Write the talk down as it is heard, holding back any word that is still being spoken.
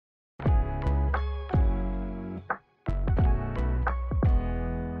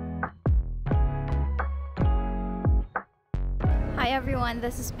everyone,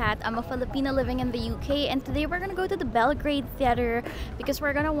 this is Pat. I'm a Filipina living in the UK, and today we're gonna go to the Belgrade Theatre because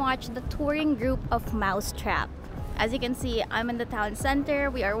we're gonna watch the touring group of Mousetrap. As you can see, I'm in the town center.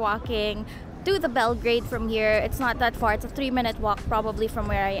 We are walking to the Belgrade from here. It's not that far. It's a 3-minute walk probably from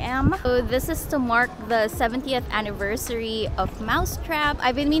where I am. So this is to mark the 70th anniversary of Mousetrap.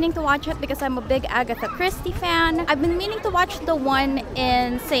 I've been meaning to watch it because I'm a big Agatha Christie fan. I've been meaning to watch the one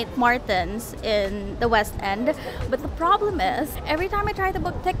in St. Martin's in the West End, but the problem is every time I try to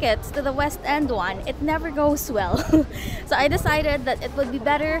book tickets to the West End one, it never goes well. So I decided that it would be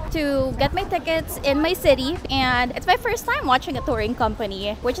better to get my tickets in my city, and it's my first time watching a touring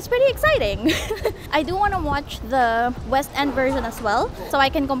company, which is pretty exciting. I do want to watch the West End version as well so I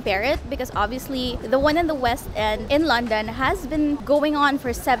can compare it, because obviously the one in the West End in London has been going on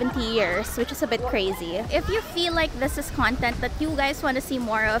for 70 years, which is a bit crazy. If you feel like this is content that you guys want to see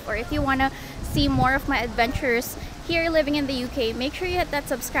more of, or if you want to see more of my adventures here living in the UK, make sure you hit that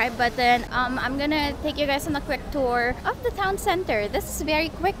subscribe button. I'm gonna take you guys on a quick tour of the town center. This is very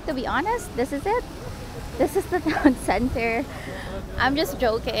quick, to be honest. This is it. This is the town center. I'm just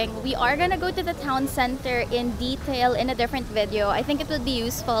joking. We are gonna go to the town center in detail in a different video. I think it would be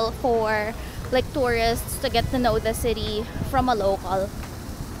useful for like tourists to get to know the city from a local.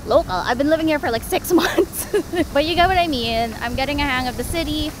 I've been living here for like 6 months. But you get what I mean. I'm getting a hang of the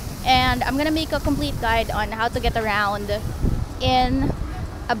city, and I'm gonna make a complete guide on how to get around in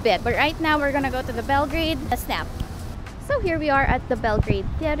a bit. But right now we're gonna go to the Belgrade. Snap. So here we are at the Belgrade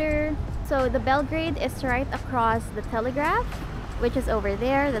Theatre. So the Belgrade is right across the Telegraph, which is over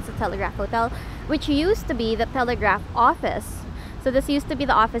there. That's the Telegraph Hotel, which used to be the Telegraph office. So this used to be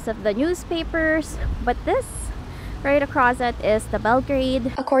the office of the newspapers, but this right across it is the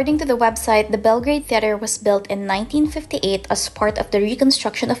Belgrade. According to the website, the Belgrade Theatre was built in 1958 as part of the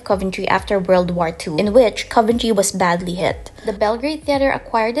reconstruction of Coventry after World War II, in which Coventry was badly hit. The Belgrade Theatre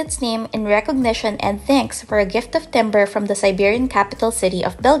acquired its name in recognition and thanks for a gift of timber from the Siberian capital city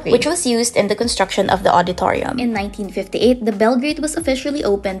of Belgrade, which was used in the construction of the auditorium. In 1958, the Belgrade was officially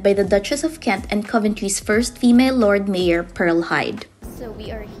opened by the Duchess of Kent and Coventry's first female Lord Mayor, Pearl Hyde. So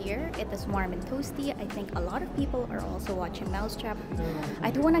we are here. It is warm and toasty. I think a lot of people are also watching Mousetrap. I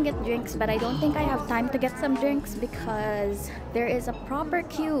do want to get drinks, but I don't think I have time to get some drinks because there is a proper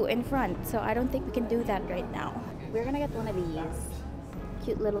queue in front. So I don't think we can do that right now. We're gonna get one of these.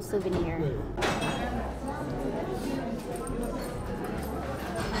 Cute little souvenir.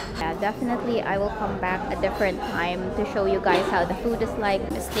 Yeah, definitely I will come back a different time to show you guys how the food is like.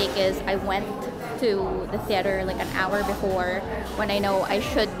 The mistake is I went to the theater like an hour before when I know I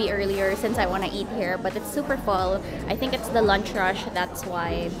should be earlier since I want to eat here, but it's super full. I think it's the lunch rush, that's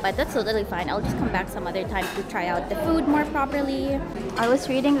why, but that's totally fine. I'll just come back some other time to try out the food more properly. I was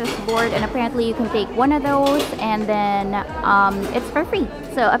reading this board, and apparently you can take one of those and then it's for free.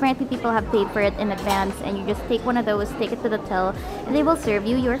 So apparently people have paid for it in advance, and you just take one of those, take it to the till, and they will serve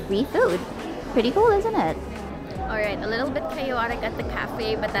you your free food. Pretty cool, isn't it? Alright, a little bit chaotic at the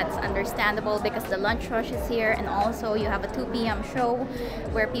cafe, but that's understandable because the lunch rush is here, and also you have a 2 p.m. show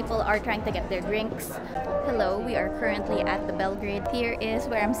where people are trying to get their drinks. Hello, we are currently at the Belgrade. Here is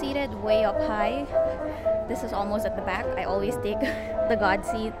where I'm seated, way up high. This is almost at the back. I always take the God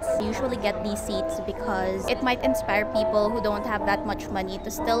seats. I usually get these seats because it might inspire people who don't have that much money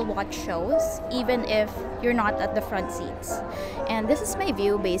to still watch shows, even if you're not at the front seats. And this is my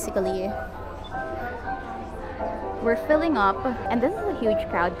view basically. We're filling up, and this is a huge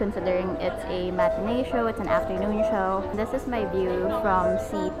crowd considering it's a matinee show, it's an afternoon show. This is my view from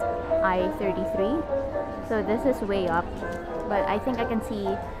seat I-33. So this is way up, but I think I can see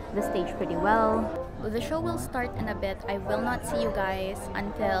the stage pretty well. The show will start in a bit. I will not see you guys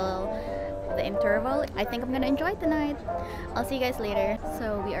until the interval. I think I'm gonna enjoy tonight. I'll see you guys later.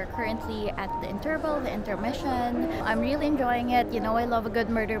 So we are currently at the interval, the intermission. I'm really enjoying it. You know, I love a good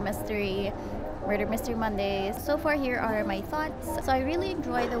murder mystery. Murder Mystery Mondays. So far, here are my thoughts. So I really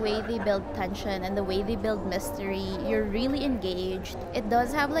enjoy the way they build tension and the way they build mystery. You're really engaged. It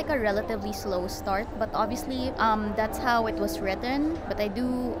does have like a relatively slow start, but obviously that's how it was written. But I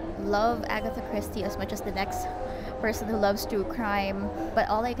do love Agatha Christie as much as the next person who loves true crime. But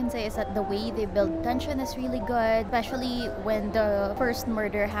all I can say is that the way they build tension is really good, especially when the first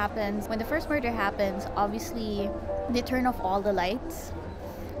murder happens. When the first murder happens, obviously they turn off all the lights.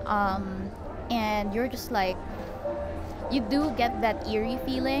 And you're just like, you do get that eerie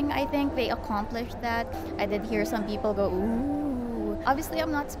feeling. I think they accomplished that. I did hear some people go, ooh, Obviously,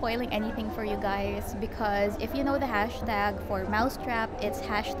 I'm not spoiling anything for you guys because if you know the hashtag for Mousetrap, it's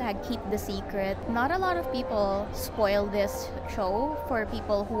hashtag keep the secret. Not a lot of people spoil this show for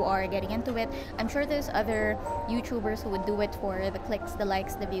people who are getting into it. I'm sure there's other YouTubers who would do it for the clicks, the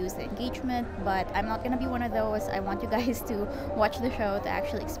likes, the views, the engagement, but I'm not gonna be one of those. I want you guys to watch the show to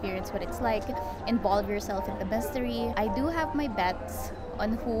actually experience what it's like, involve yourself in the mystery. I do have my bets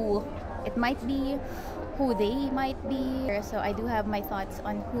on who it might be, who they might be. So I do have my thoughts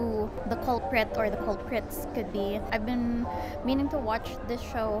on who the culprit or the culprits could be. I've been meaning to watch this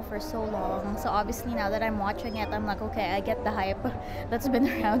show for so long. So obviously now that I'm watching it, I'm like, okay, I get the hype that's been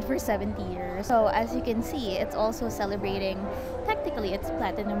around for 70 years. So as you can see, it's also celebrating technically its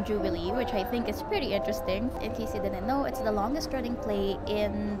Platinum Jubilee, which I think is pretty interesting. In case you didn't know, it's the longest running play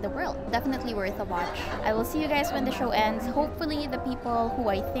in the world. Definitely worth a watch. I will see you guys when the show ends. Hopefully the people who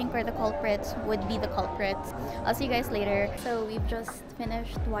I think are the culprits would be the culprits. I'll see you guys later. So we've just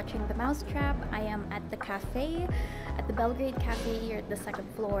finished watching The Mousetrap. I am at the cafe, at the Belgrade Cafe here at the second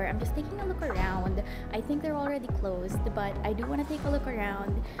floor. I'm just taking a look around. I think they're already closed, but I do want to take a look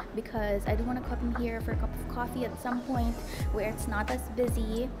around because I do want to come here for a cup of coffee at some point where it's not as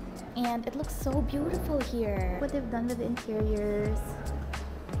busy, and it looks so beautiful here. What they've done with the interiors,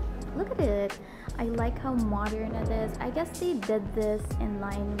 look at it. I like how modern it is. I guess they did this in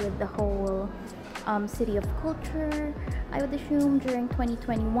line with the whole City of Culture, I would assume, during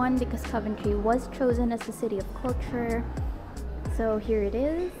 2021 because Coventry was chosen as the City of Culture. So here it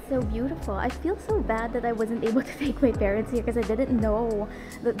is, so beautiful. I feel so bad that I wasn't able to take my parents here because I didn't know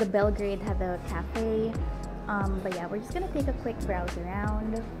that the Belgrade had a cafe. But yeah, we're just gonna take a quick browse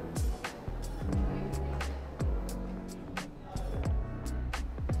around.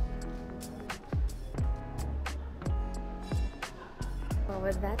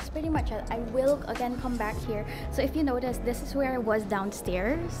 Well, that's pretty much it. I will again come back here. So if you notice, this is where I was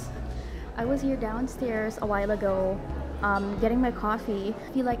downstairs. I was here downstairs a while ago getting my coffee.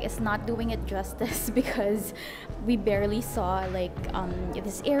 I feel like it's not doing it justice because we barely saw like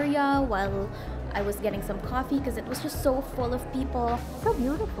this area while I was getting some coffee because it was just so full of people. So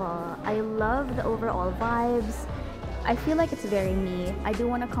beautiful. I love the overall vibes. I feel like it's very me. I do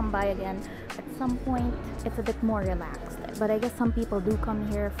want to come by again at some point. It's a bit more relaxed, but I guess some people do come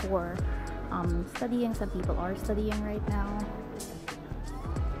here for studying. Some people are studying right now.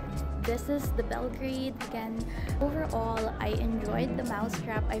 This is the Belgrade again. Overall, I enjoyed The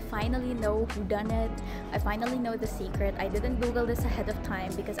Mousetrap. I finally know who done it. I finally know the secret. I didn't Google this ahead of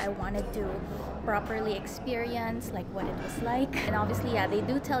time because I wanted to properly experience like what it was like. And obviously, yeah, they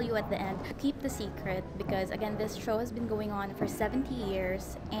do tell you at the end, keep the secret because again, this show has been going on for 70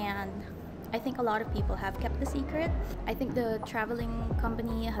 years and I think a lot of people have kept the secret. I think the traveling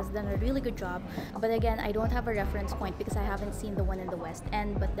company has done a really good job. But again, I don't have a reference point because I haven't seen the one in the West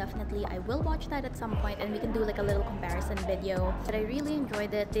End. But definitely, I will watch that at some point and we can do like a little comparison video. But I really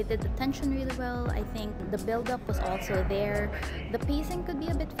enjoyed it. They did the tension really well. I think the build-up was also there. The pacing could be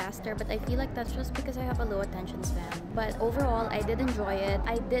a bit faster, but I feel like that's just because I have a low attention span. But overall, I did enjoy it.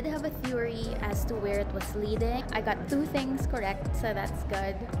 I did have a theory as to where it was leading. I got 2 things correct, so that's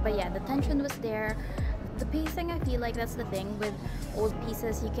good. But yeah, the tension was there. The pacing, I feel like that's the thing with old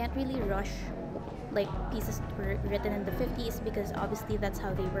pieces. You can't really rush like pieces were written in the 50s because obviously that's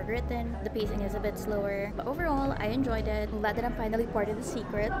how they were written. The pacing is a bit slower, but overall I enjoyed it. I'm glad that I'm finally part of the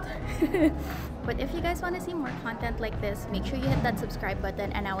secret. But if you guys want to see more content like this, make sure you hit that subscribe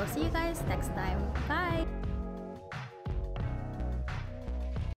button and I will see you guys next time. Bye!